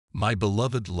My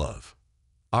beloved love,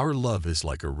 our love is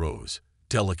like a rose,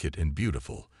 delicate and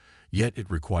beautiful, yet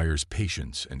it requires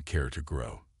patience and care to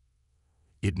grow.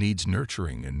 It needs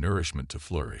nurturing and nourishment to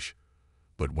flourish,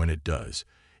 but when it does,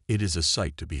 it is a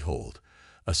sight to behold,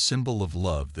 a symbol of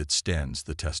love that stands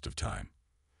the test of time.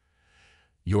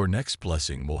 Your next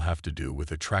blessing will have to do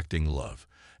with attracting love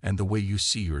and the way you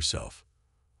see yourself.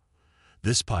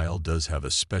 This pile does have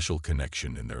a special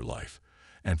connection in their life,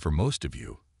 and for most of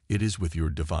you, it is with your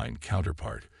divine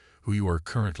counterpart, who you are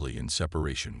currently in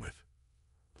separation with.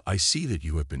 I see that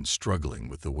you have been struggling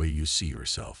with the way you see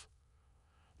yourself.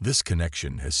 This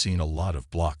connection has seen a lot of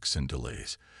blocks and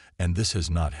delays, and this has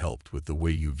not helped with the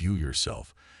way you view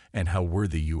yourself and how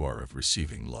worthy you are of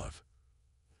receiving love.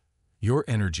 Your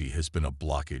energy has been a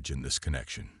blockage in this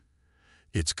connection.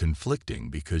 It's conflicting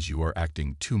because you are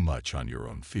acting too much on your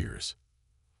own fears.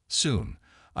 Soon,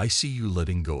 I see you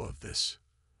letting go of this.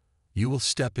 You will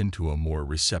step into a more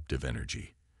receptive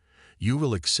energy. You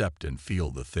will accept and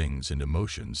feel the things and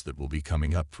emotions that will be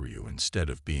coming up for you instead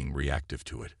of being reactive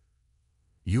to it.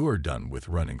 You are done with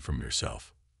running from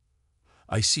yourself.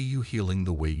 I see you healing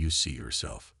the way you see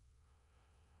yourself.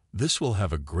 This will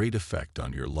have a great effect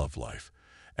on your love life,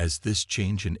 as this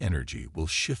change in energy will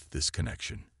shift this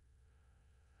connection.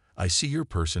 I see your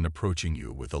person approaching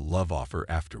you with a love offer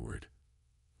afterward.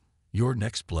 Your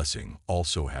next blessing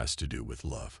also has to do with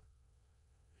love.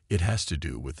 It has to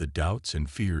do with the doubts and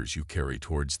fears you carry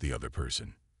towards the other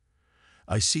person.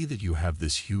 I see that you have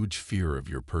this huge fear of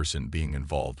your person being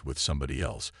involved with somebody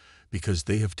else because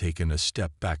they have taken a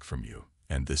step back from you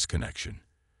and this connection.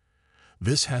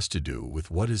 This has to do with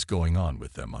what is going on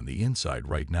with them on the inside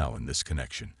right now in this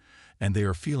connection, and they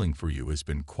are feeling for you has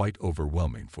been quite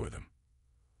overwhelming for them.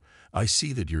 I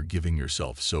see that you're giving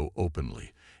yourself so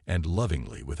openly and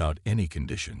lovingly without any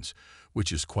conditions,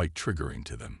 which is quite triggering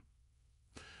to them.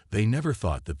 They never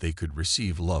thought that they could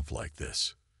receive love like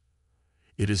this.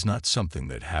 It is not something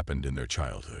that happened in their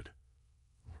childhood.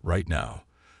 Right now,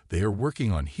 they are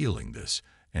working on healing this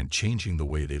and changing the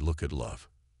way they look at love.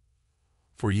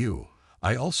 For you,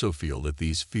 I also feel that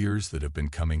these fears that have been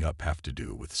coming up have to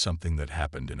do with something that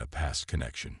happened in a past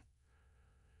connection.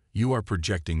 You are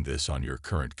projecting this on your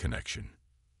current connection.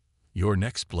 Your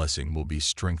next blessing will be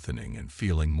strengthening and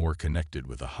feeling more connected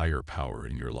with a higher power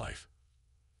in your life.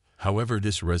 However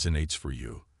this resonates for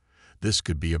you, this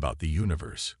could be about the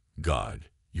universe, God,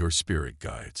 your spirit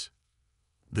guides.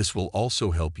 This will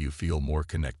also help you feel more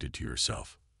connected to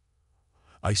yourself.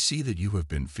 I see that you have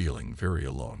been feeling very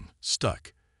alone,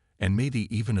 stuck, and maybe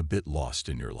even a bit lost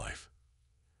in your life.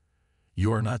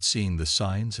 You are not seeing the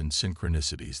signs and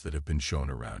synchronicities that have been shown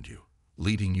around you,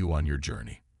 leading you on your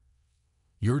journey.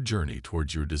 Your journey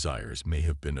towards your desires may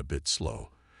have been a bit slow,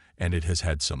 and it has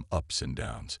had some ups and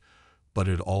downs, but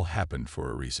it all happened for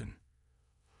a reason.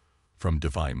 From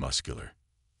Divine Muscular.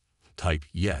 Type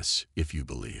yes if you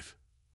believe.